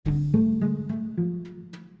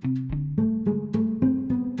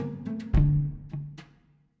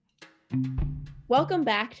Welcome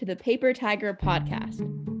back to the Paper Tiger podcast.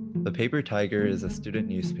 The Paper Tiger is a student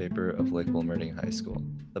newspaper of Lake High School.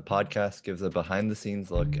 The podcast gives a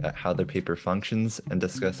behind-the-scenes look at how the paper functions and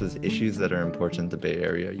discusses issues that are important to Bay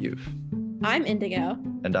Area youth. I'm Indigo.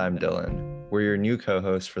 And I'm Dylan. We're your new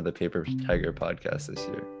co-hosts for the Paper Tiger podcast this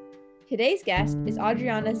year. Today's guest is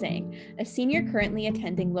Adrianna Zhang, a senior currently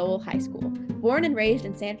attending Lowell High School. Born and raised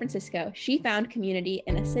in San Francisco, she found community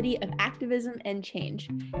in a city of activism and change.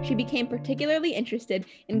 She became particularly interested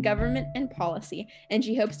in government and policy, and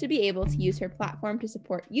she hopes to be able to use her platform to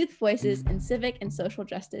support youth voices in civic and social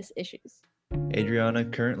justice issues.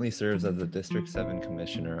 Adrianna currently serves as the District 7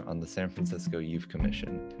 Commissioner on the San Francisco Youth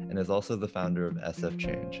Commission and is also the founder of SF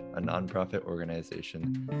Change, a nonprofit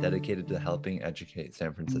organization dedicated to helping educate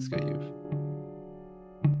San Francisco youth.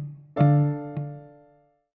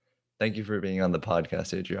 Thank you for being on the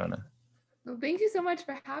podcast, Adrianna. Well, thank you so much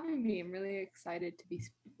for having me. I'm really excited to be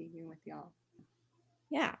speaking with y'all.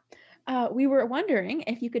 Yeah. We were wondering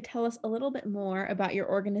if you could tell us a little bit more about your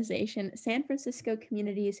organization, San Francisco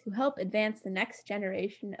Communities Who Help Advance the Next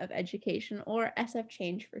Generation of Education, or SF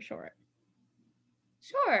Change for short.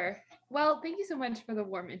 Sure. Well, thank you so much for the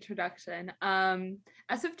warm introduction.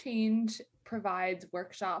 SF Change provides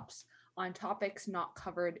workshops on topics not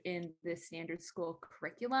covered in the standard school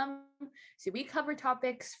curriculum. So we cover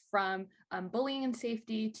topics from bullying and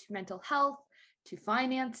safety to mental health, to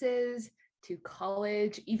finances, to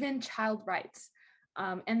college, even child rights.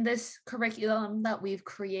 And this curriculum that we've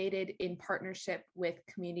created in partnership with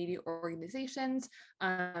community organizations,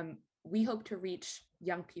 we hope to reach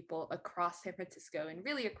young people across San Francisco and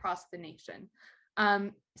really across the nation.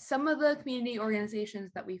 Some of the community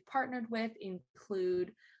organizations that we've partnered with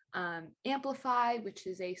include Amplify, which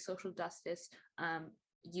is a social justice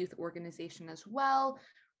youth organization as well.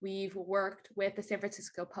 We've worked with the San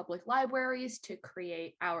Francisco Public Libraries to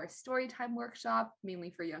create our Storytime workshop, mainly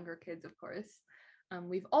for younger kids, of course.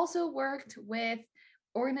 We've also worked with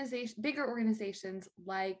bigger organizations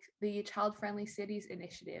like the Child Friendly Cities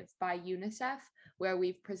Initiative by UNICEF, where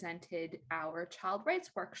we've presented our child rights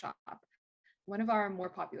workshop, one of our more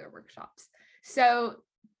popular workshops. So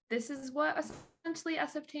this is what essentially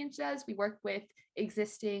SF Change does. We work with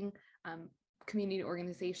existing community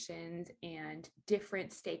organizations and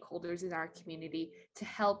different stakeholders in our community to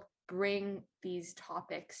help bring these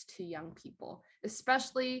topics to young people,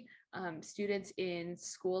 especially students in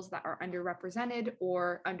schools that are underrepresented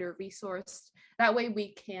or under-resourced. That way we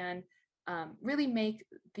can really make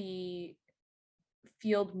the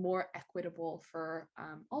field more equitable for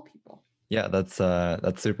all people. Yeah, that's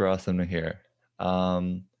super awesome to hear.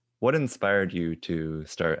 What inspired you to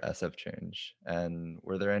start SF Change? And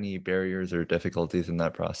were there any barriers or difficulties in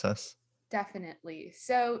that process? Definitely.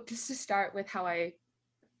 So just to start with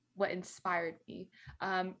what inspired me,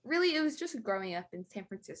 really it was just growing up in San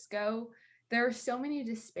Francisco. There are so many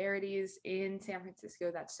disparities in San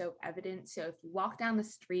Francisco that's so evident. So if you walk down the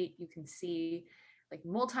street, you can see like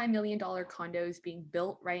multi-million-dollar condos being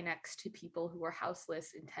built right next to people who are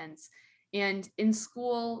houseless in tents. And in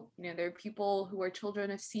school, there are people who are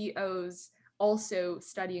children of CEOs also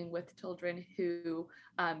studying with children who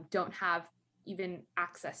don't have even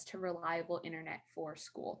access to reliable internet for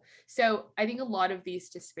school. So I think a lot of these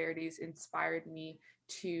disparities inspired me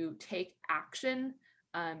to take action.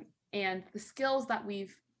 And the skills that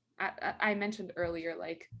I mentioned earlier,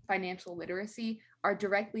 like financial literacy, are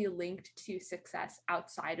directly linked to success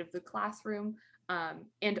outside of the classroom.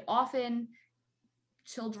 And often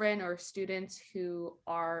children or students who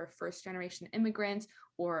are first generation immigrants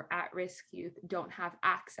or at-risk youth don't have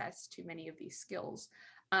access to many of these skills.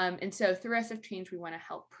 And so through SF Change, we want to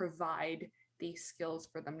help provide these skills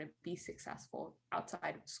for them to be successful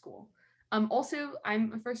outside of school. Also,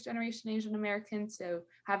 I'm a first generation Asian American, so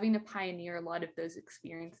having to pioneer a lot of those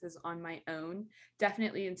experiences on my own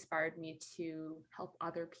definitely inspired me to help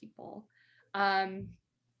other people.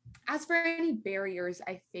 As for any barriers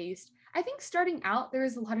I faced, I think starting out, there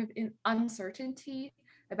was a lot of uncertainty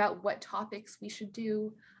about what topics we should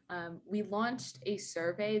do. We launched a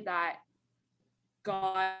survey that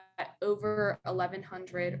got over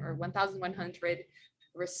 1,100 or 1,100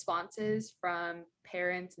 responses from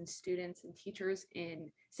parents and students and teachers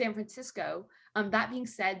in San Francisco. That being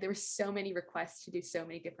said, there were so many requests to do so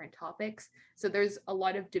many different topics. So there's a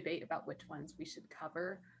lot of debate about which ones we should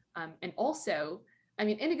cover. And also,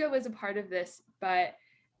 Indigo was a part of this, but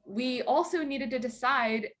we also needed to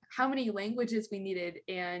decide how many languages we needed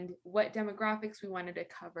and what demographics we wanted to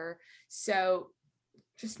cover. So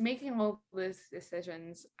just making all those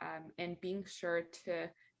decisions and being sure to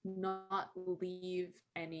not leave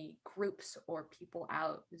any groups or people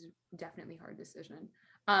out is definitely a hard decision.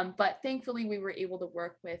 But thankfully, we were able to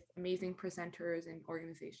work with amazing presenters and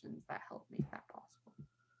organizations that helped make that possible.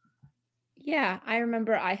 Yeah, I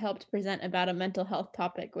remember I helped present about a mental health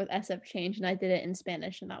topic with SF Change, and I did it in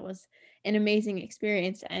Spanish, and that was an amazing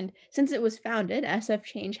experience. And since it was founded, SF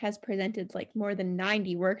Change has presented like more than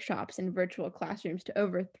 90 workshops in virtual classrooms to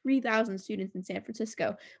over 3,000 students in San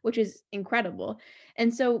Francisco, which is incredible.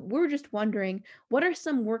 And so we're just wondering, what are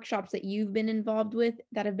some workshops that you've been involved with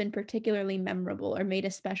that have been particularly memorable or made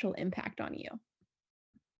a special impact on you?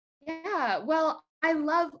 Yeah, well, I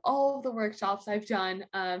love all of the workshops I've done.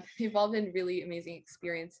 They've all been really amazing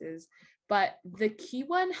experiences, but the key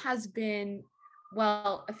one has been,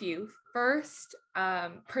 well, a few. First,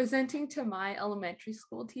 presenting to my elementary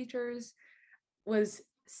school teachers was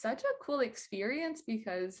such a cool experience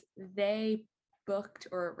because they booked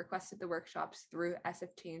or requested the workshops through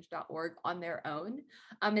sfchange.org on their own.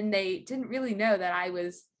 And they didn't really know that I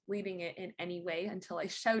was leading it in any way until I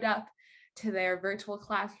showed up to their virtual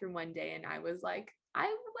classroom one day and I was like, I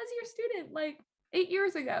was your student like 8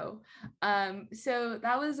 years ago. So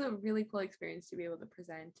that was a really cool experience to be able to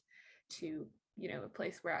present to, a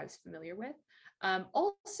place where I was familiar with.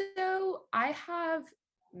 Also, I have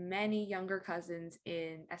many younger cousins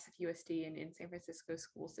in SFUSD and in San Francisco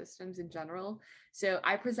school systems in general. So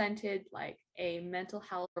I presented like a mental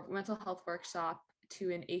health workshop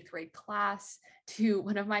to an 8th grade class to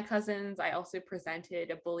one of my cousins. I also presented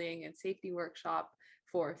a bullying and safety workshop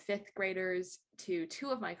for 5th graders to 2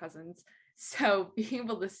 of my cousins. So being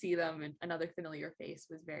able to see them and another familiar face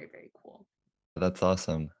was very, very cool. That's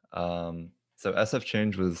awesome. So SF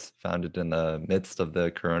Change was founded in the midst of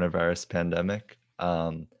the coronavirus pandemic.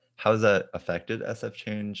 How has that affected SF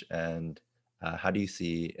Change, and how do you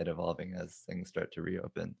see it evolving as things start to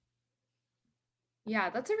reopen?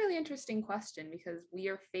 Yeah, that's a really interesting question because we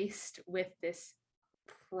are faced with this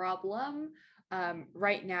problem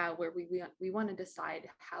right now where we want to decide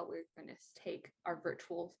how we're going to take our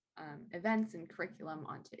virtual events and curriculum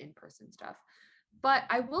onto in-person stuff. But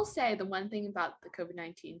I will say the one thing about the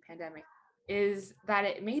COVID-19 pandemic is that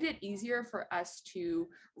it made it easier for us to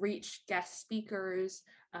reach guest speakers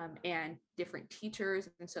and different teachers.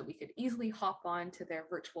 And so we could easily hop on to their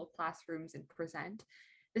virtual classrooms and present.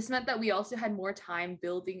 This meant that we also had more time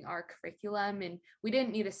building our curriculum and we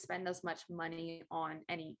didn't need to spend as much money on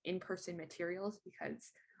any in-person materials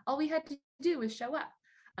because all we had to do was show up.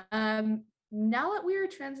 Now that we are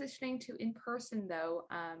transitioning to in-person though,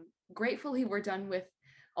 gratefully we're done with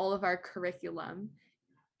all of our curriculum.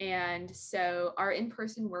 And so our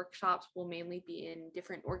in-person workshops will mainly be in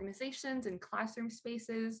different organizations and classroom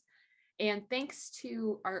spaces. And thanks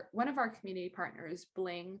to one of our community partners,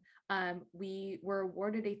 Bling, we were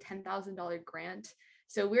awarded a $10,000 grant.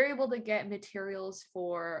 So we're able to get materials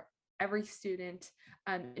for every student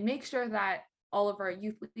and make sure that all of our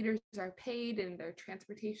youth leaders are paid and their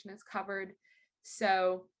transportation is covered.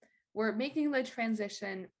 So we're making the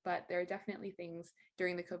transition, but there are definitely things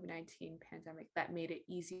during the COVID-19 pandemic that made it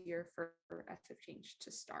easier for SF Change to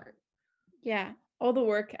start. Yeah, all the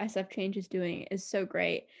work SF Change is doing is so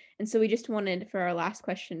great. And so we just wanted for our last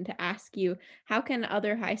question to ask you, how can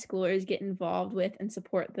other high schoolers get involved with and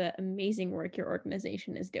support the amazing work your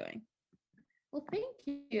organization is doing? Well, thank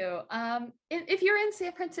you. If you're in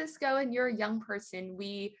San Francisco and you're a young person,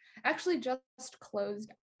 we actually just closed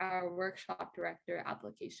our workshop director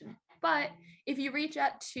application. But if you reach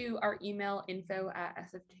out to our email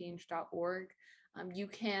info@sfchange.org, you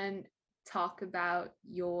can talk about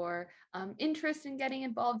your interest in getting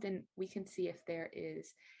involved, and we can see if there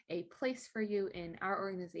is a place for you in our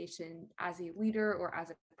organization as a leader or as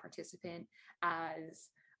a participant, as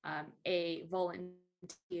a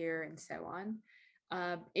volunteer, and so on.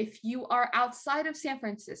 If you are outside of San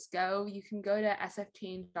Francisco, you can go to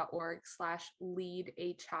sfchange.org/lead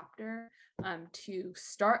a chapter to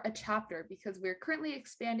start a chapter because we're currently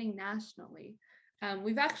expanding nationally.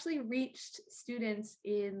 We've actually reached students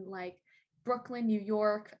in like Brooklyn, New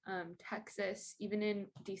York, Texas, even in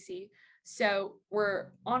DC. So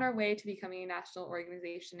we're on our way to becoming a national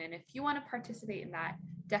organization. And if you want to participate in that,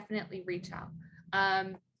 definitely reach out.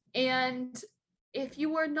 And if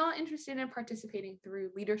you are not interested in participating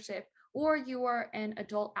through leadership, or you are an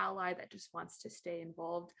adult ally that just wants to stay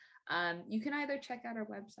involved, you can either check out our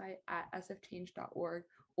website at sfchange.org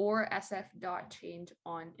or sf.change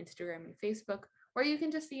on Instagram and Facebook, or you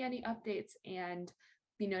can just see any updates and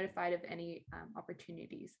be notified of any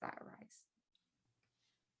opportunities that arise.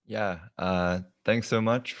 Yeah, thanks so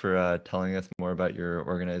much for telling us more about your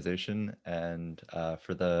organization and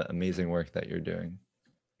for the amazing work that you're doing.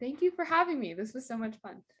 Thank you for having me. This was so much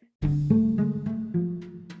fun.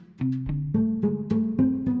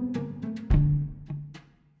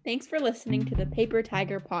 Thanks for listening to the Paper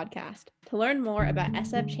Tiger podcast. To learn more about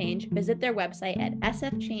SF Change, visit their website at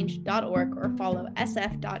sfchange.org or follow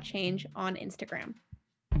sf.change on Instagram.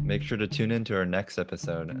 Make sure to tune in to our next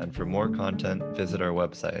episode, and for more content, visit our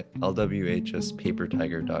website,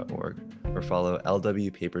 lwhspapertiger.org, or follow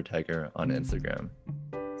LW Paper Tiger on Instagram.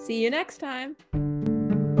 See you next time!